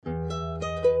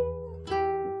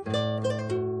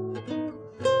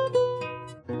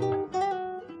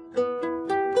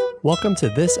Welcome to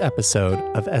this episode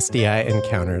of SDI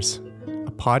Encounters,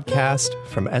 a podcast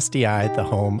from SDI, the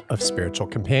home of spiritual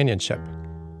companionship.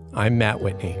 I'm Matt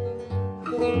Whitney.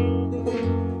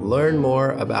 Learn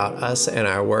more about us and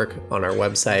our work on our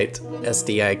website,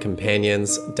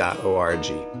 sdicompanions.org.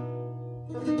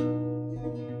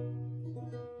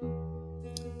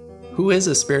 Who is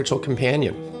a spiritual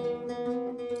companion?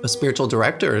 A spiritual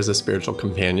director is a spiritual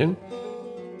companion.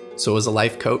 So is a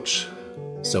life coach.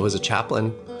 So is a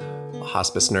chaplain, a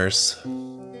hospice nurse,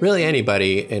 really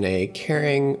anybody in a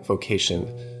caring vocation.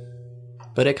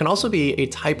 But it can also be a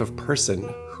type of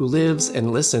person who lives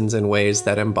and listens in ways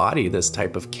that embody this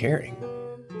type of caring.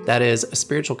 That is, a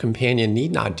spiritual companion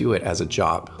need not do it as a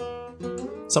job.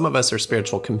 Some of us are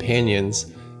spiritual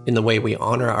companions in the way we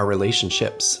honor our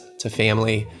relationships to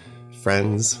family,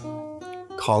 friends,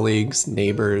 colleagues,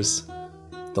 neighbors,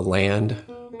 the land,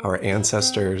 our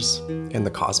ancestors, and the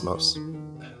cosmos.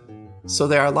 So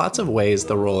there are lots of ways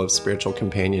the role of spiritual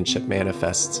companionship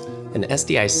manifests, and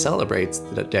SDI celebrates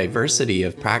the diversity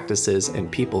of practices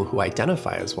and people who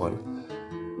identify as one.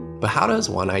 But how does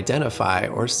one identify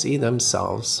or see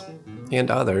themselves and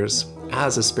others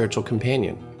as a spiritual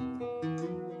companion?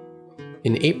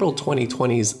 In April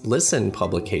 2020's Listen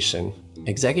publication,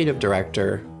 Executive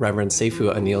Director Reverend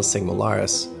Seifu Anil Singh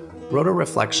Malaris wrote a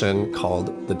reflection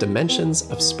called The Dimensions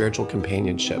of Spiritual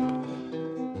Companionship.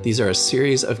 These are a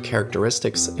series of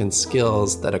characteristics and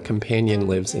skills that a companion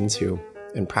lives into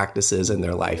and practices in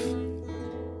their life.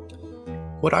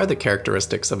 What are the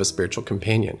characteristics of a spiritual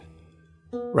companion?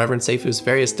 Reverend Seifu's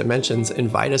various dimensions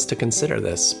invite us to consider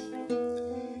this.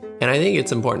 And I think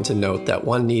it's important to note that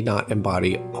one need not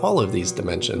embody all of these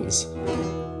dimensions.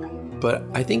 But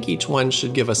I think each one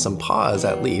should give us some pause,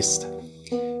 at least,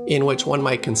 in which one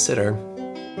might consider,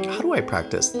 how do I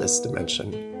practice this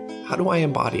dimension? How do I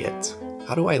embody it?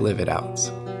 How do I live it out?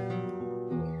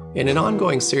 In an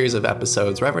ongoing series of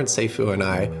episodes, Reverend Seifu and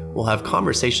I will have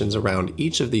conversations around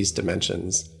each of these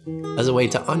dimensions as a way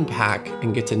to unpack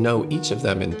and get to know each of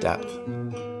them in depth.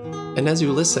 And as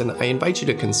you listen, I invite you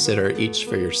to consider each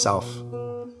for yourself.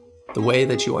 The way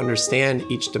that you understand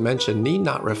each dimension need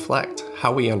not reflect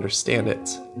how we understand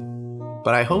it.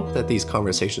 But I hope that these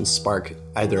conversations spark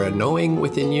either a knowing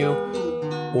within you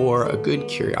or a good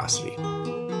curiosity.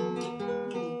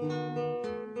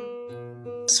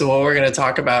 So what we're going to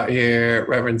talk about here,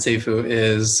 Reverend Seifu,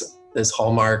 is this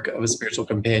hallmark of a spiritual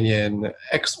companion,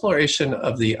 exploration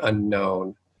of the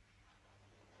unknown.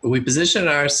 We position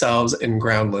ourselves in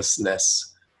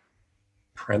groundlessness,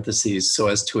 parentheses, so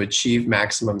as to achieve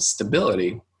maximum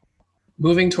stability,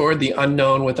 moving toward the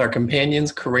unknown with our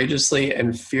companions courageously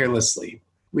and fearlessly.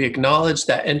 We acknowledge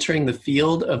that entering the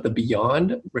field of the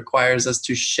beyond requires us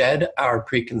to shed our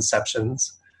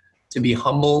preconceptions, to be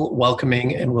humble,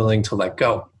 welcoming, and willing to let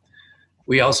go.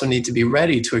 We also need to be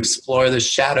ready to explore the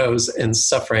shadows and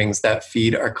sufferings that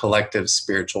feed our collective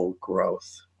spiritual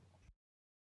growth.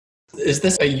 Is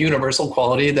this a universal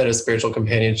quality that a spiritual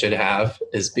companion should have,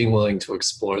 is being willing to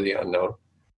explore the unknown?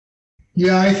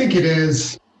 Yeah, I think it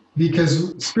is,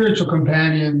 because spiritual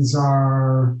companions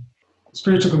to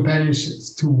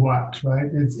what,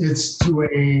 right? It's to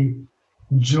a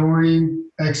joint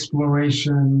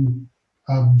exploration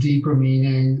of deeper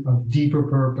meaning, of deeper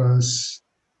purpose,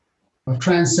 of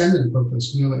transcendent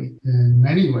purpose, really, in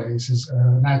many ways is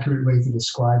an accurate way to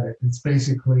describe it. It's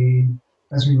basically,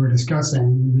 as we were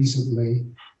discussing recently,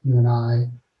 you and I,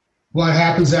 what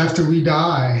happens after we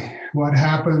die? What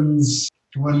happens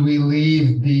when we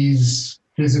leave these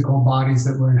physical bodies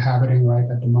that we're inhabiting right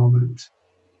at the moment?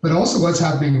 But also what's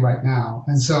happening right now.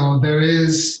 And so there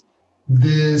is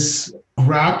this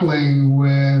grappling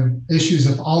with issues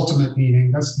of ultimate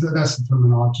meaning. That's the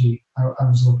terminology I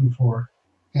was looking for.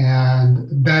 And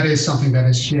that is something that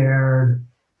is shared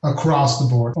across the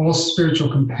board. All spiritual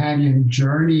companion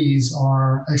journeys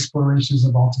are explorations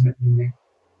of ultimate meaning.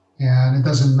 And it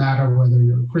doesn't matter whether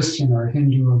you're a Christian or a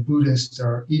Hindu or Buddhist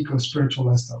or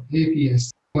eco-spiritualist or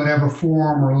atheist, whatever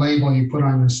form or label you put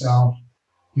on yourself,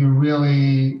 you're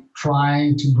really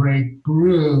trying to break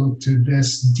through to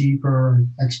this deeper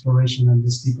exploration and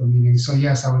this deeper meaning. So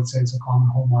yes, I would say it's a common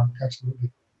hallmark,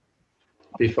 absolutely.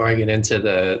 Before I get into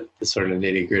the sort of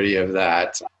nitty-gritty of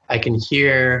that, I can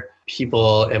hear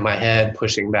people in my head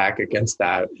pushing back against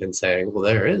that and saying, well,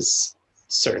 there is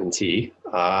certainty.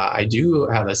 I do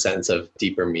have a sense of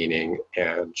deeper meaning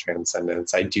and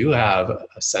transcendence. I do have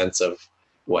a sense of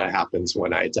what happens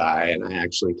when I die, and I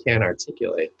actually can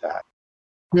articulate that.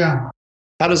 Yeah.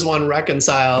 How does one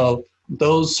reconcile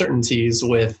those certainties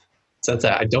with the sense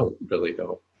that I don't really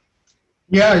know?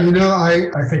 Yeah,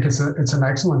 I think it's an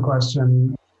excellent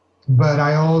question, but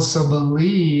I also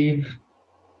believe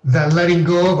that letting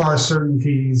go of our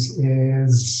certainties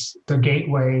is the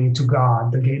gateway to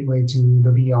God, the gateway to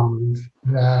the beyond,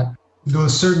 that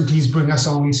those certainties bring us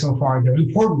only so far. They're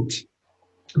important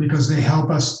because they help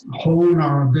us hone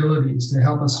our abilities, they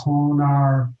help us hone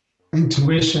our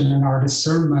intuition and our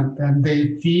discernment, and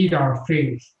they feed our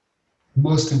faith.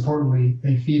 Most importantly,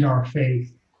 they feed our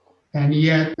faith. And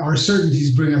yet our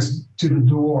certainties bring us to the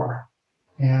door.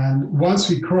 And once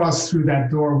we cross through that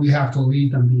door, we have to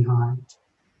leave them behind.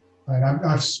 Right?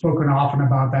 I've spoken often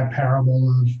about that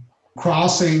parable of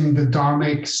crossing the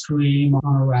Dharmic stream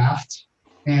on a raft.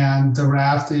 And the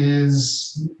raft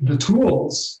is the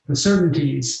tools, the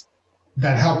certainties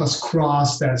that help us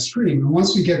cross that stream. And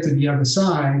once we get to the other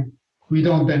side, we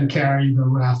don't then carry the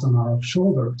raft on our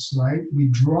shoulders, right? We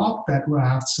drop that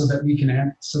raft so that we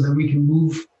can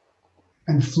move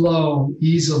and flow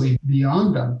easily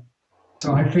beyond them.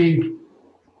 So I think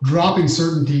dropping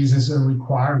certainties is a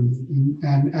requirement.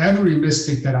 And every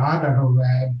mystic that I've ever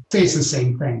read states the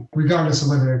same thing, regardless of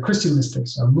whether they're Christian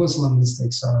mystics or Muslim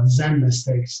mystics or Zen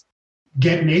mystics.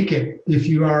 Get naked. If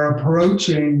you are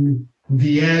approaching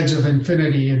the edge of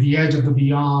infinity, the edge of the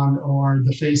beyond, or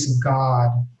the face of God,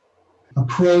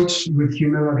 approach with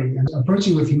humility. And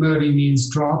approaching with humility means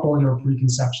drop all your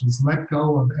preconceptions. Let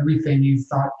go of everything you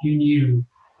thought you knew.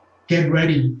 Get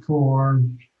ready for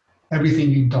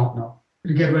everything you don't know.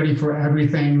 Get ready for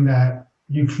everything that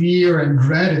you fear and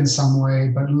dread in some way,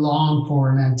 but long for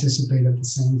and anticipate at the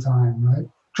same time, right?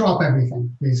 Drop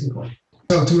everything, basically.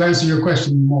 So to answer your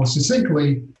question more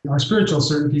succinctly, our spiritual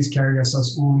certainties carry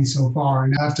us only so far.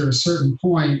 And after a certain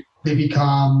point, they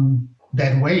become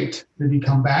dead weight. They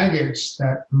become baggage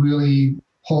that really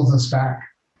holds us back.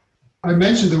 I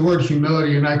mentioned the word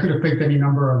humility, and I could have picked any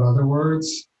number of other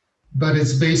words, but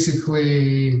it's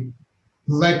basically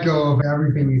let go of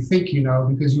everything you think you know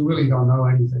because you really don't know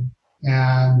anything.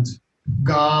 And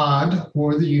God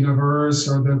or the universe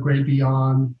or the great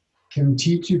beyond can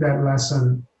teach you that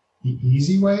lesson the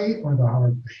easy way or the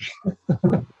hard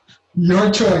way.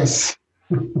 Your choice.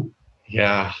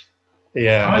 Yeah.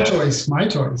 Our choice, my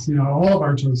choice, all of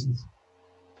our choices.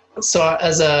 So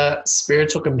as a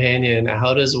spiritual companion,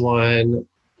 how does one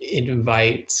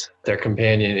invite their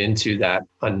companion into that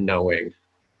unknowing?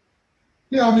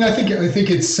 Yeah, I think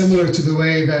it's similar to the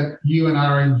way that you and I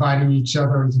are inviting each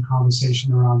other into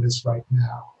conversation around this right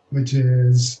now, which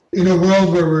is in a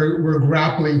world where we're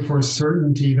grappling for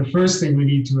certainty, the first thing we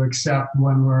need to accept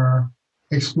when we're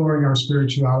exploring our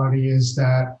spirituality is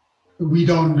that we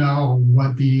don't know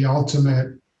what the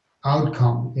ultimate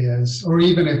outcome is, or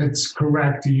even if it's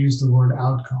correct to use the word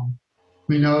outcome.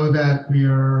 We know that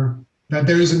that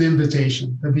there is an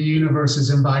invitation, that the universe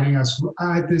is inviting us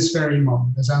at this very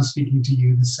moment, as I'm speaking to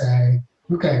you, to say,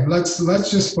 okay, let's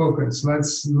just focus.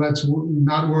 Let's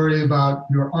not worry about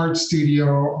your art studio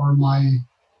or my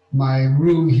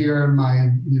room here,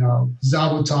 my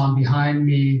zabuton behind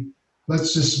me.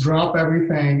 Let's just drop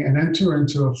everything and enter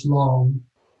into a flow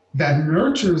that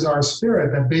nurtures our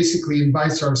spirit, that basically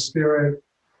invites our spirit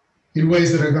in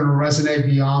ways that are going to resonate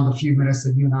beyond the few minutes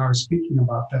that you and I are speaking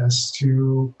about this,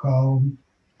 to go,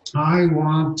 I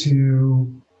want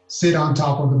to sit on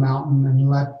top of the mountain and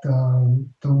let the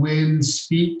wind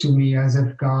speak to me as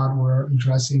if God were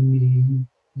addressing me,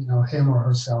 him or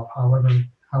herself, however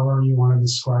you want to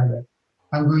describe it.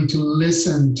 I'm going to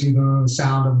listen to the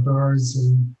sound of birds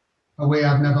in a way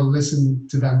I've never listened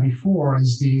to them before,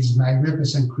 as these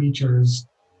magnificent creatures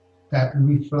that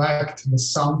reflect the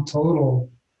sum total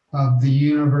of the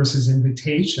universe's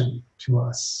invitation to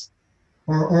us,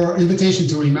 or invitation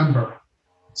to remember.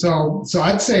 So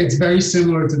I'd say it's very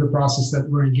similar to the process that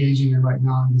we're engaging in right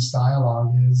now in this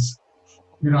dialogue. Is,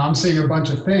 I'm saying a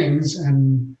bunch of things,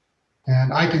 and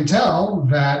I can tell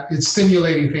that it's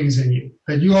stimulating things in you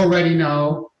that you already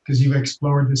know because you've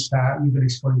explored this path. You've been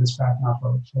exploring this path now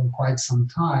for quite some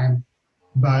time,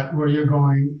 but where you're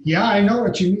going, yeah, I know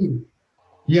what you mean.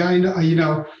 Yeah, I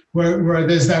know, where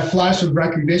there's that flash of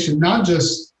recognition, not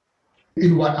just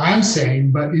in what I'm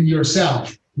saying, but in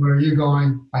yourself, where you're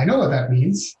going, I know what that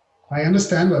means. I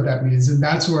understand what that means. And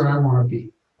that's where I want to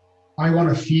be. I want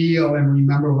to feel and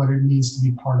remember what it means to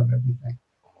be part of everything.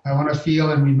 I want to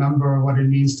feel and remember what it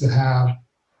means to have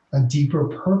a deeper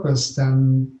purpose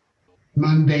than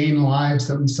mundane lives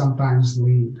that we sometimes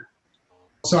lead.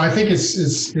 So I think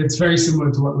it's very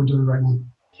similar to what we're doing right now.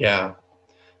 Yeah.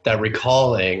 That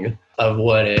recalling of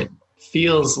what it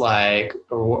feels like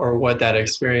or what that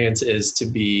experience is to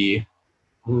be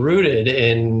rooted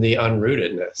in the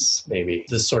unrootedness, maybe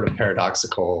this sort of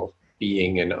paradoxical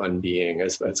being and unbeing.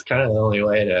 It's kind of the only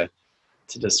way to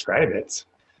describe it.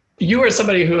 You are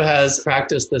somebody who has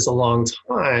practiced this a long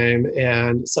time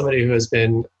and somebody who has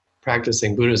been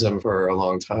practicing Buddhism for a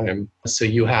long time. So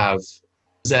you have,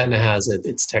 Zen has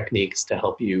its techniques to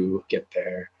help you get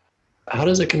there. How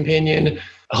does a companion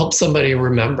help somebody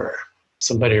remember,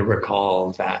 somebody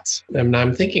recall that? And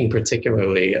I'm thinking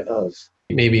particularly of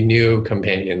maybe new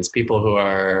companions, people who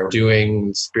are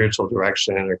doing spiritual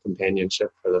direction or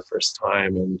companionship for the first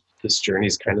time. And this journey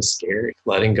is kind of scary.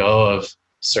 Letting go of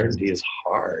certainty is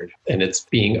hard. And it's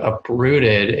being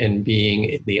uprooted and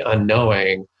being the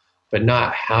unknowing, but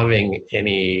not having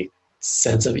any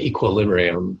sense of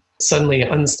equilibrium. Suddenly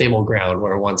unstable ground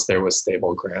where once there was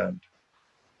stable ground.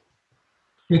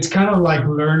 It's kind of like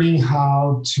learning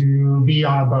how to be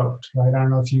on a boat, right? I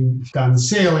don't know if you've done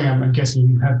sailing. I'm guessing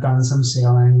you have done some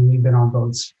sailing. You've been on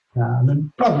boats.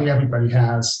 And probably everybody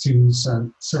has to a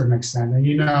certain extent. And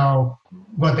you know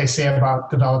what they say about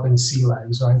developing sea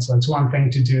legs, right? So it's one thing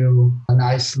to do a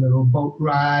nice little boat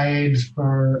ride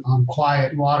on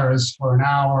quiet waters for an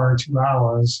hour or 2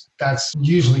 hours. That's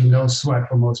usually no sweat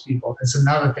for most people. It's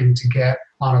another thing to get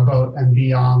on a boat and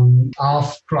be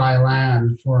off dry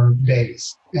land for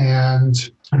days. And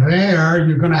there,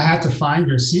 you're going to have to find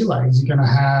your sea legs. You're going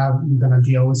to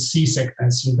deal with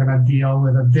seasickness. You're going to deal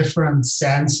with a different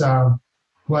sense of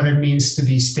what it means to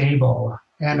be stable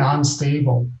and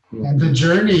unstable. Mm-hmm. And the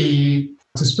journey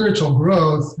to spiritual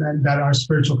growth that our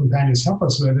spiritual companions help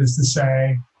us with is to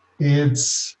say,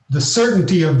 it's the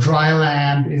certainty of dry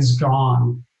land is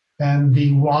gone. And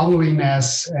the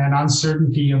wobbliness and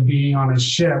uncertainty of being on a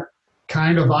ship,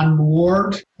 kind of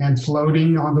unmoored and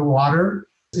floating on the water,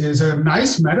 is a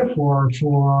nice metaphor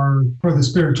for the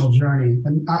spiritual journey.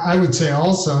 And I would say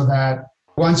also that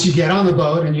once you get on the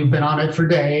boat and you've been on it for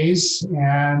days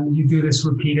and you do this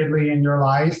repeatedly in your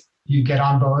life, you get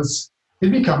on boats, it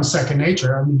becomes second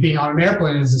nature. I mean, being on an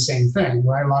airplane is the same thing,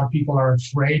 right? A lot of people are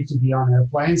afraid to be on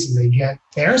airplanes and they get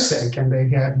airsick and they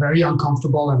get very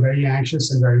uncomfortable and very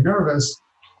anxious and very nervous.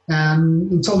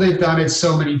 And until they've done it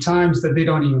so many times that they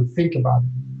don't even think about it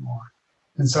anymore.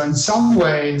 And so in some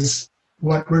ways,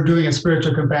 what we're doing as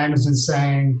spiritual companions is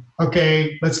saying,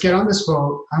 okay, let's get on this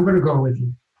boat. I'm going to go with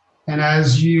you. And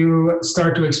as you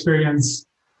start to experience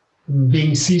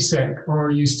being seasick,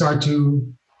 or you start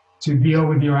to deal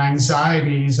with your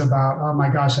anxieties about, oh my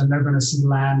gosh, I'm never going to see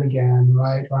land again,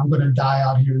 right? Or I'm going to die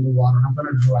out here in the water. I'm going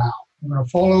to drown. I'm going to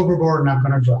fall overboard and I'm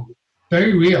going to drown.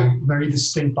 Very real, very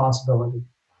distinct possibility.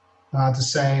 To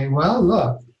say, well,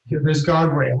 look, there's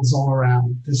guardrails all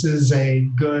around. This is a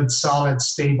good, solid,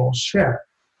 stable ship.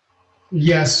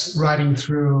 Yes, riding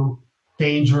through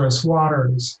dangerous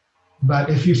waters.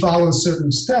 But if you follow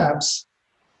certain steps,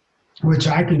 which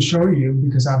I can show you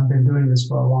because I've been doing this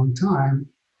for a long time,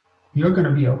 you're going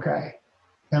to be okay.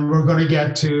 And we're going to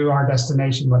get to our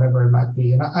destination, whatever it might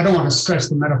be. And I don't want to stress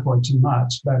the metaphor too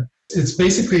much, but it's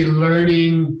basically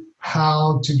learning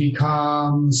how to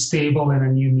become stable in a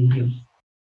new medium.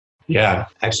 Yeah,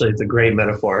 actually, it's a great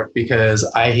metaphor because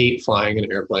I hate flying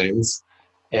in airplanes.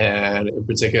 And in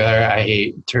particular, I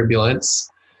hate turbulence.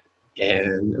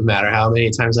 And no matter how many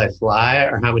times I fly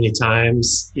or how many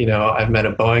times, I've met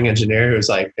a Boeing engineer who's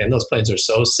like, man, those planes are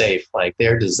so safe. Like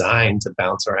they're designed to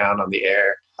bounce around on the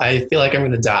air. I feel like I'm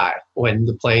going to die when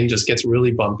the plane just gets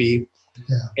really bumpy.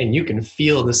 Yeah. And you can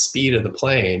feel the speed of the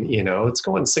plane. It's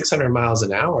going 600 miles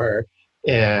an hour.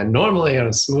 And normally on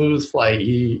a smooth flight,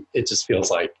 it just feels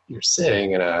like you're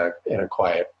sitting in a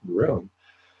quiet room.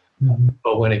 Mm-hmm.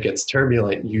 But when it gets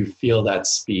turbulent, you feel that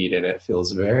speed and it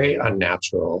feels very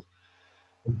unnatural.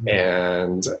 Mm-hmm.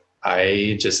 And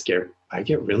I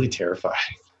get really terrified.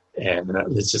 And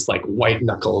it's just like white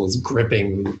knuckles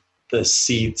gripping the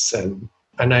seats. And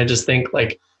I just think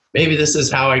like, maybe this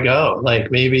is how I go.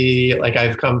 Like maybe like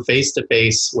I've come face to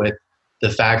face with the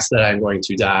facts that I'm going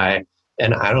to die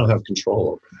and I don't have control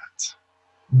over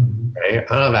that. Mm-hmm. Right?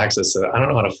 I don't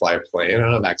know how to fly a plane. I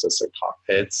don't have access to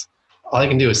cockpits. All I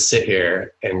can do is sit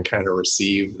here and kind of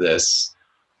receive this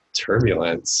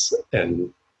turbulence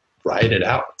and ride it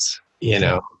out,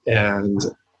 and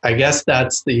I guess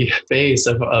that's the phase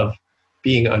of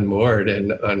being unmoored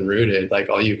and unrooted. Like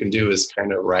all you can do is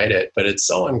kind of ride it, but it's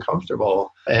so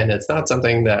uncomfortable and it's not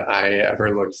something that I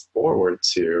ever looked forward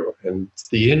to. And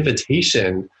the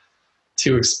invitation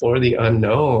to explore the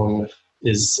unknown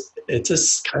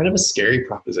it's kind of a scary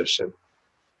proposition.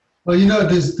 Well,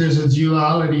 there's a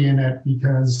duality in it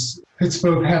because it's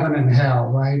both heaven and hell,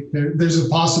 right? There's a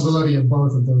possibility of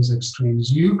both of those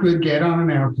extremes. You could get on an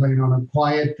airplane on a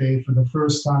quiet day for the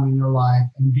first time in your life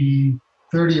and be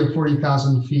 30 or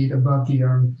 40,000 feet above the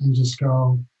earth and just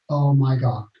go, oh my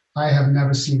God, I have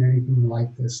never seen anything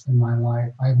like this in my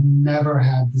life. I've never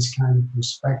had this kind of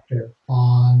perspective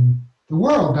on the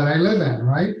world that I live in,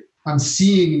 right? I'm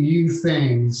seeing new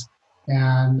things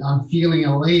and I'm feeling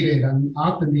elated. I'm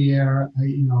up in the air.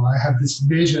 I have this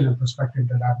vision and perspective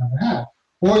that I've never had.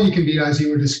 Or you can be, as you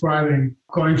were describing,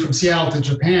 going from Seattle to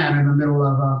Japan in the middle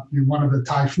of one of the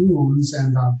typhoons,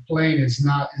 and the plane is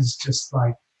just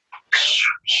like,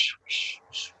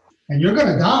 and you're going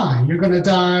to die. You're going to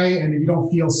die, and you don't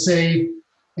feel safe,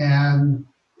 and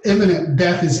imminent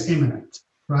death is imminent,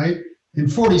 right? In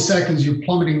 40 seconds, you're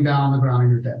plummeting down the ground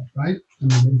and you're dead, right? I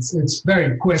mean, it's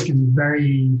very quick and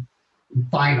very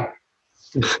final,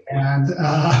 and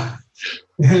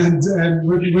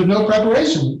with no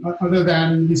preparation other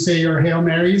than you say your Hail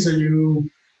Marys or you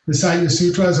recite your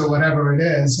sutras or whatever it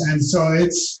is. And so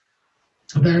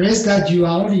there is that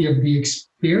duality of the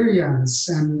experience,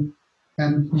 and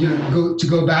to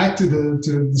go back to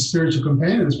the spiritual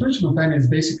companion. The spiritual companion is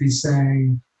basically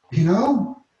saying,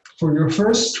 for your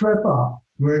first trip up,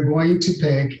 we're going to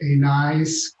pick a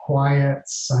nice, quiet,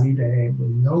 sunny day with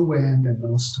no wind and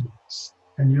no storms.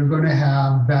 And you're going to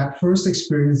have that first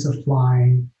experience of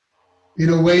flying in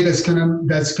a way that's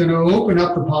gonna open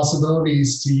up the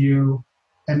possibilities to you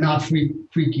and not freak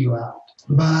you out.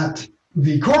 But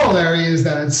the corollary is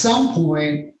that at some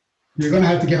point you're going to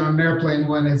have to get on an airplane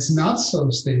when it's not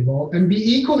so stable and be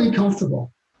equally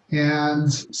comfortable. And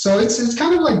so it's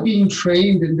kind of like being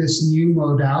trained in this new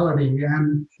modality.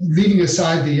 And leaving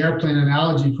aside the airplane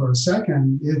analogy for a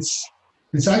second, it's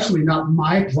actually not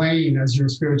my plane as your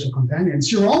spiritual companion.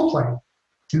 It's your own plane.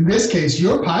 In this case,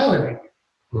 you're piloting.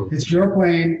 It's your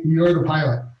plane, you're the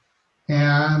pilot.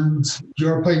 And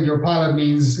your plane, your pilot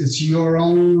means it's your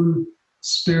own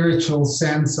spiritual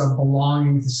sense of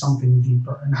belonging to something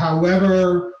deeper. And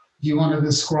however you want to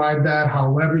describe that,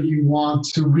 however you want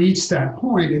to reach that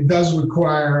point, it does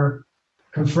require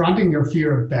confronting your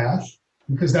fear of death,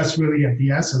 because that's really at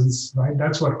the essence, right?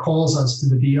 That's what calls us to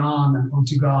the beyond and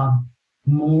onto God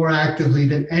more actively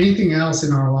than anything else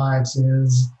in our lives,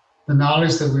 is the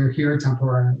knowledge that we're here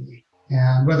temporarily.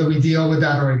 And whether we deal with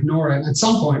that or ignore it, at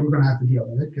some point we're going to have to deal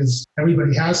with it, because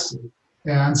everybody has to.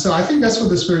 And so I think that's what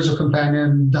the spiritual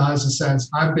companion does. It says,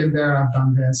 I've been there, I've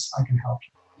done this, I can help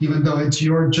you. Even though it's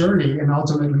your journey and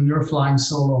ultimately you're flying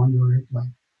solo on your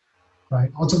airplane,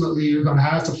 right? Ultimately, you're going to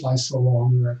have to fly solo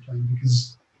on your airplane,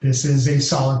 because this is a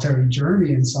solitary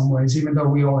journey in some ways, even though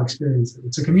we all experience it.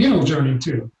 It's a communal journey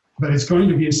too, but it's going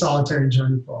to be a solitary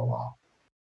journey for a while.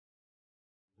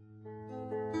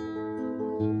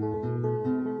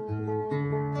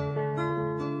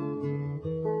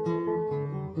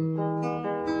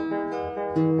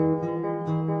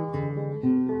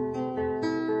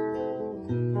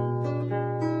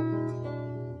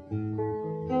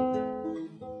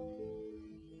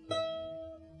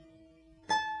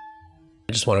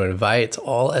 I just want to invite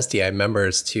all SDI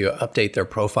members to update their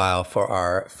profile for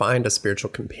our Find a Spiritual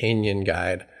Companion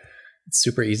guide. It's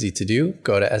super easy to do.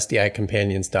 Go to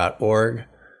sdicompanions.org,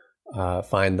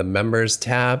 find the Members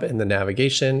tab in the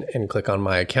navigation, and click on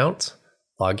My Account.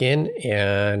 Log in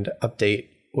and update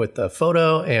with a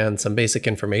photo and some basic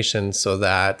information so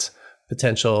that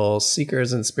potential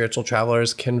seekers and spiritual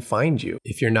travelers can find you.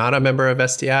 If you're not a member of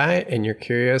SDI and you're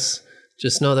curious,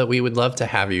 just know that we would love to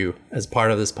have you as part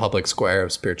of this public square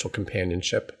of spiritual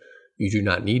companionship. You do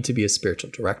not need to be a spiritual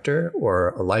director or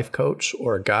a life coach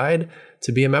or a guide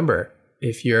to be a member.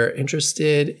 If you're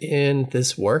interested in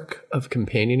this work of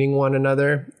companioning one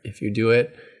another, if you do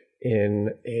it in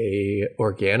an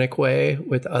organic way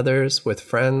with others, with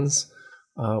friends,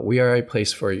 we are a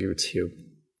place for you too.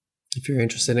 If you're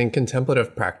interested in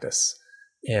contemplative practice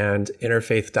and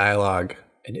interfaith dialogue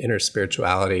and inner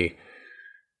spirituality,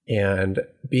 and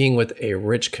being with a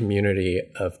rich community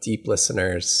of deep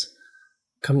listeners,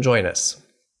 come join us.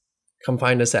 Come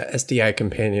find us at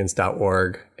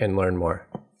sdicompanions.org and learn more.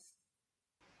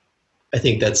 I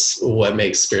think that's what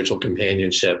makes spiritual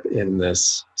companionship in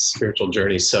this spiritual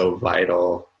journey so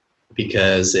vital,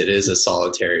 because it is a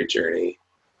solitary journey.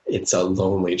 It's a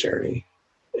lonely journey.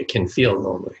 It can feel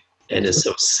lonely and is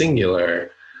so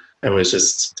singular. I was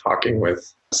just talking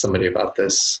with somebody about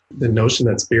this, the notion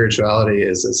that spirituality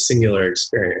is a singular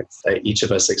experience, that each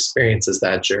of us experiences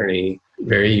that journey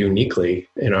very uniquely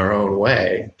in our own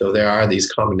way, though there are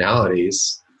these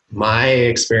commonalities. My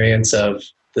experience of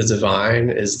the divine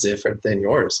is different than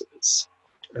yours is.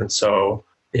 And so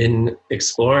in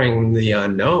exploring the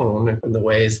unknown in the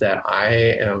ways that I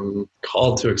am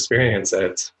called to experience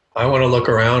it, I want to look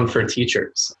around for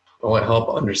teachers. I want help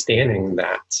understanding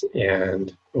that.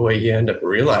 And what you end up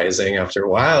realizing after a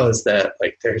while is that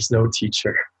there's no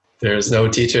teacher. there's no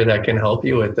teacher that can help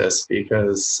you with this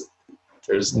because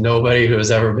there's nobody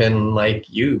who's ever been like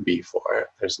you before.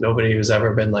 There's nobody who's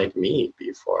ever been like me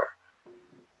before.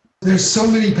 There's so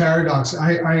many paradoxes.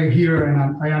 I hear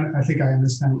and I think I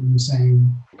understand what you're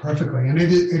saying perfectly. And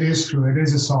it is true. It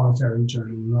is a solitary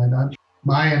journey, right?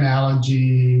 My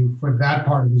analogy for that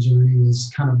part of the journey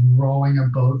is kind of rowing a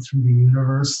boat through the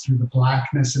universe, through the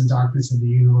blackness and darkness of the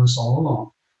universe all alone.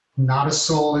 Not a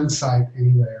soul in sight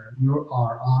anywhere. You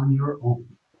are on your own.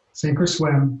 Sink or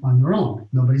swim on your own.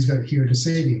 Nobody's here to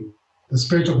save you. The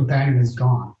spiritual companion is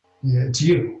gone. It's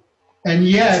you. And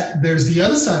yet there's the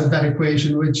other side of that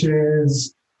equation, which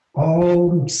is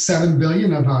all 7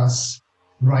 billion of us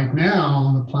right now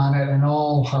on the planet, and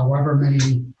all however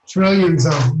many trillions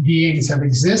of beings have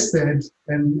existed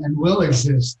and will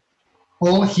exist,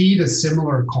 all heed a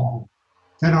similar call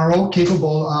and are all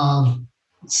capable of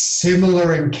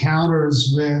similar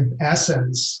encounters with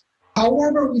essence,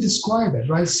 however we describe it,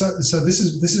 right? So this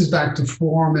is back to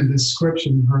form and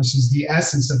description versus the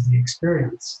essence of the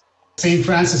experience. Saint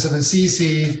Francis of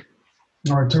Assisi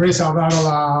or Teresa of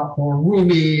Avila or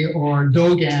Rumi or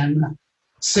Dogen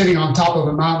sitting on top of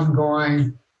a mountain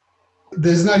going,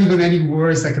 there's not even any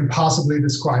words that can possibly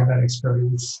describe that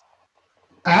experience.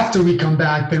 After we come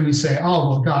back, then we say, oh,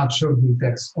 well, God showed me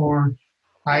this, or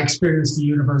I experienced the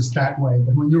universe that way.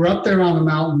 But when you're up there on the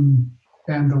mountain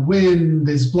and the wind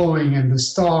is blowing and the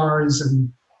stars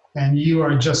and you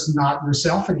are just not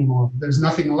yourself anymore, there's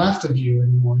nothing left of you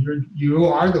anymore. You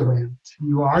are the wind,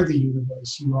 you are the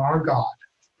universe, you are God.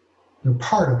 You're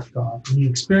part of God, and you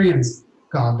experience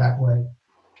God that way.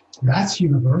 That's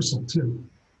universal too,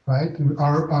 right?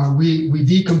 We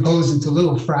decompose into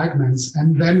little fragments,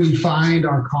 and then we find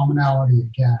our commonality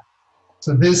again.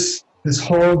 So this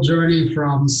whole journey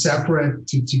from separate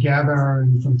to together,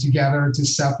 and from together to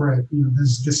separate,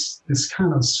 there's this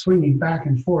kind of swinging back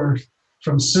and forth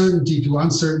from certainty to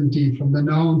uncertainty, from the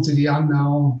known to the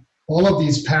unknown. All of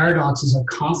these paradoxes are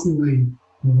constantly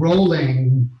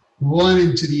rolling one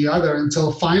into the other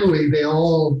until finally they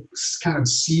all kind of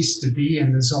cease to be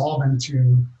and dissolve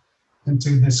into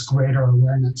this greater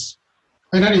awareness.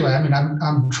 And anyway, I mean,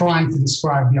 I'm trying to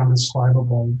describe the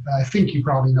undescribable. I think you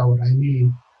probably know what I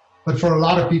mean. But for a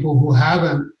lot of people who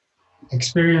haven't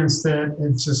experienced it,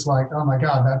 it's just like, oh my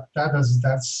God,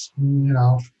 that's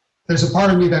there's a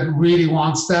part of me that really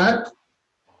wants that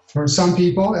for some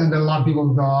people, and a lot of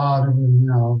people go, oh,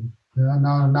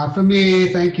 no, not for me,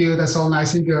 thank you, that's all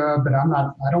nice and good, but I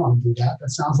don't want to do that. That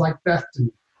sounds like death to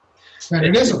me. And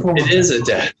it is a form of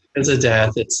death. It's a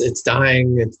death. It's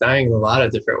dying in a lot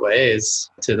of different ways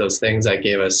to those things that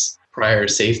gave us prior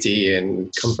safety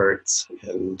and comforts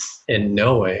and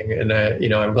knowing. And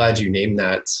I'm glad you named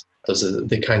that. Those are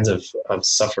the kinds of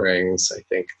sufferings, I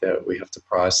think, that we have to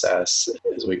process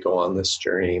as we go on this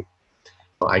journey.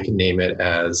 I can name it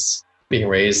as being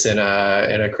raised in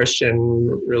a Christian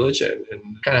religion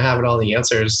and kind of having all the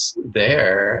answers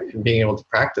there and being able to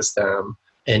practice them,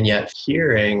 and yet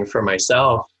hearing for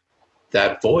myself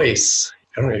that voice.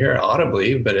 I don't hear it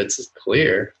audibly, but it's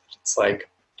clear. It's like,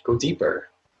 go deeper,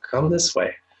 come this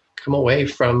way, come away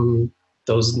from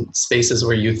those spaces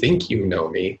where you think you know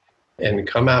me, and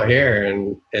come out here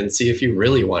and see if you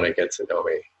really want to get to know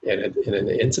me in an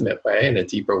intimate way, in a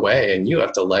deeper way. And you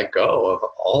have to let go of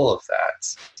all of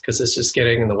that because it's just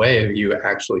getting in the way of you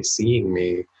actually seeing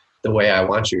me the way I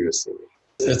want you to see me.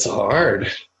 It's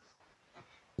hard.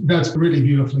 That's really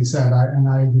beautifully said. I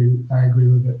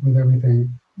agree with it, with everything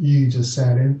you just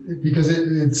said. Because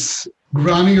it's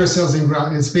grounding ourselves in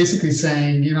ground. It's basically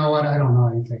saying, you know what, I don't know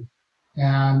anything.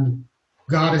 And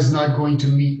God is not going to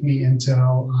meet me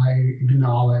until I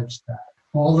acknowledge that.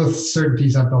 All the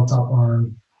certainties I built up are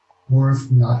worth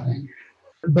nothing.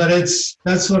 But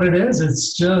that's what it is.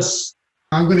 It's just,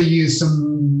 I'm going to use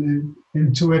some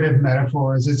intuitive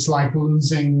metaphors. It's like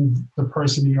losing the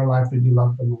person in your life that you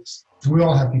love the most. We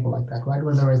all have people like that, right?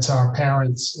 Whether it's our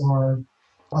parents or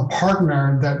a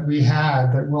partner that we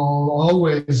had that we'll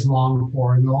always long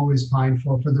for and always pine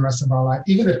for the rest of our life,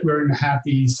 even if we're in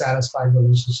happy, satisfied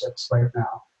relationships right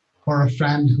now, or a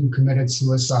friend who committed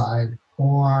suicide,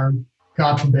 or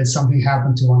God forbid something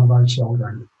happened to one of our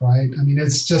children, right? I mean,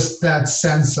 it's just that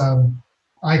sense of,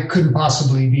 I couldn't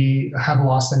possibly have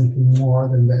lost anything more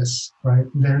than this, right?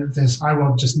 I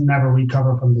will just never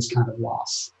recover from this kind of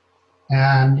loss.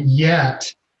 And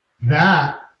yet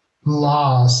that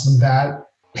loss, that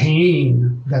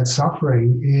pain, that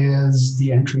suffering is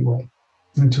the entryway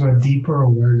into a deeper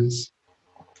awareness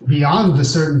beyond the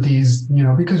certainties,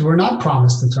 because we're not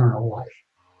promised eternal life.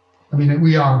 I mean,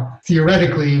 we are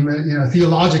theoretically,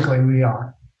 theologically we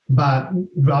are, But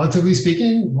relatively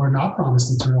speaking, we're not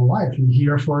promised eternal life. You're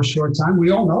here for a short time. We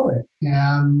all know it.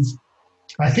 And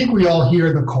I think we all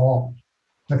hear the call.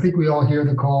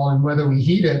 And whether we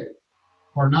heed it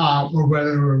or not, or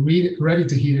whether we're ready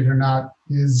to heed it or not,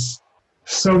 is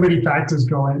so many factors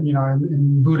going.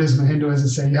 In Buddhism and Hinduism,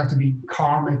 say you have to be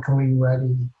karmically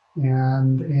ready.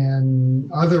 And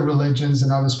in other religions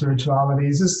and other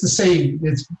spiritualities, it's the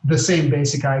same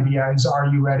basic idea is, are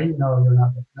you ready? No, you're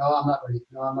not ready. No, I'm not ready.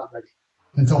 No, I'm not ready.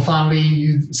 Until finally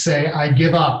you say, I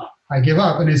give up.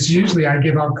 And it's usually I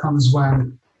give up comes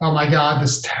when, oh my God,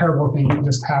 this terrible thing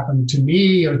just happened to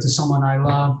me or to someone I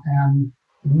love, and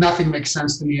nothing makes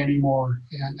sense to me anymore.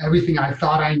 And everything I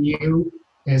thought I knew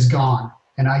is gone.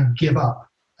 And I give up.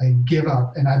 And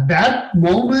at that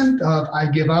moment of I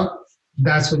give up,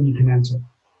 that's when you can enter.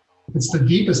 It's the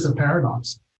deepest of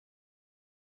paradox.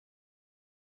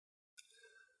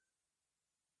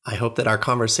 I hope that our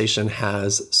conversation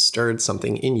has stirred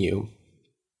something in you.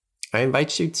 I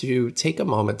invite you to take a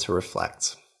moment to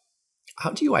reflect.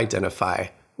 How do you identify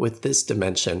with this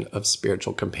dimension of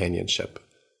spiritual companionship?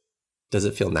 Does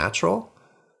it feel natural?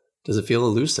 Does it feel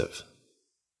elusive?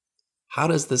 How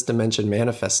does this dimension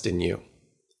manifest in you?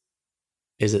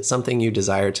 Is it something you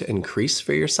desire to increase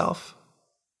for yourself?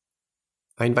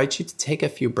 I invite you to take a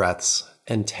few breaths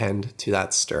and tend to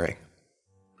that stirring.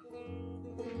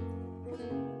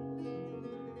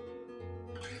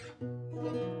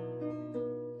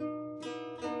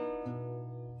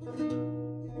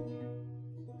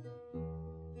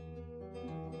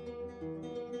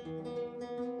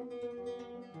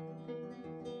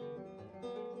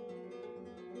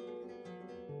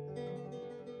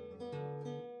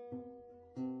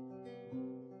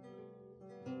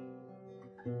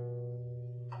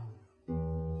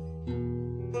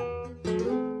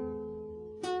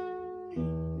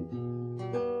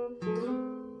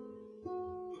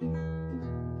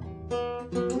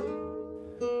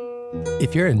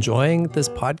 If you're enjoying this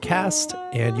podcast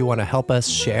and you want to help us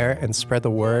share and spread the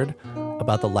word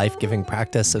about the life-giving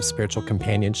practice of spiritual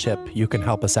companionship, you can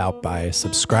help us out by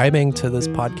subscribing to this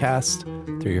podcast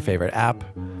through your favorite app.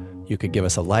 You could give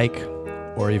us a like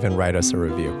or even write us a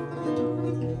review.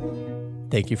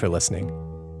 Thank you for listening.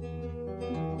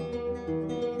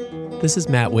 This is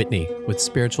Matt Whitney with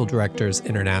Spiritual Directors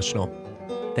International.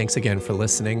 Thanks again for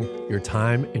listening. Your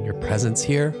time and your presence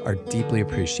here are deeply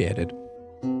appreciated.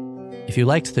 If you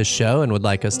liked this show and would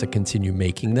like us to continue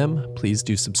making them, please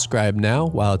do subscribe now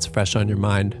while it's fresh on your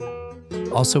mind.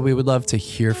 Also, we would love to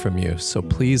hear from you, so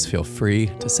please feel free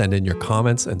to send in your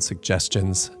comments and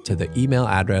suggestions to the email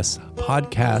address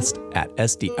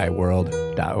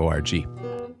podcast@sdiworld.org.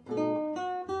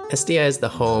 SDI is the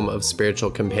home of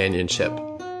spiritual companionship.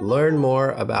 Learn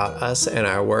more about us and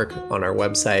our work on our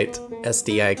website,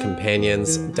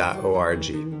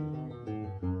 sdicompanions.org.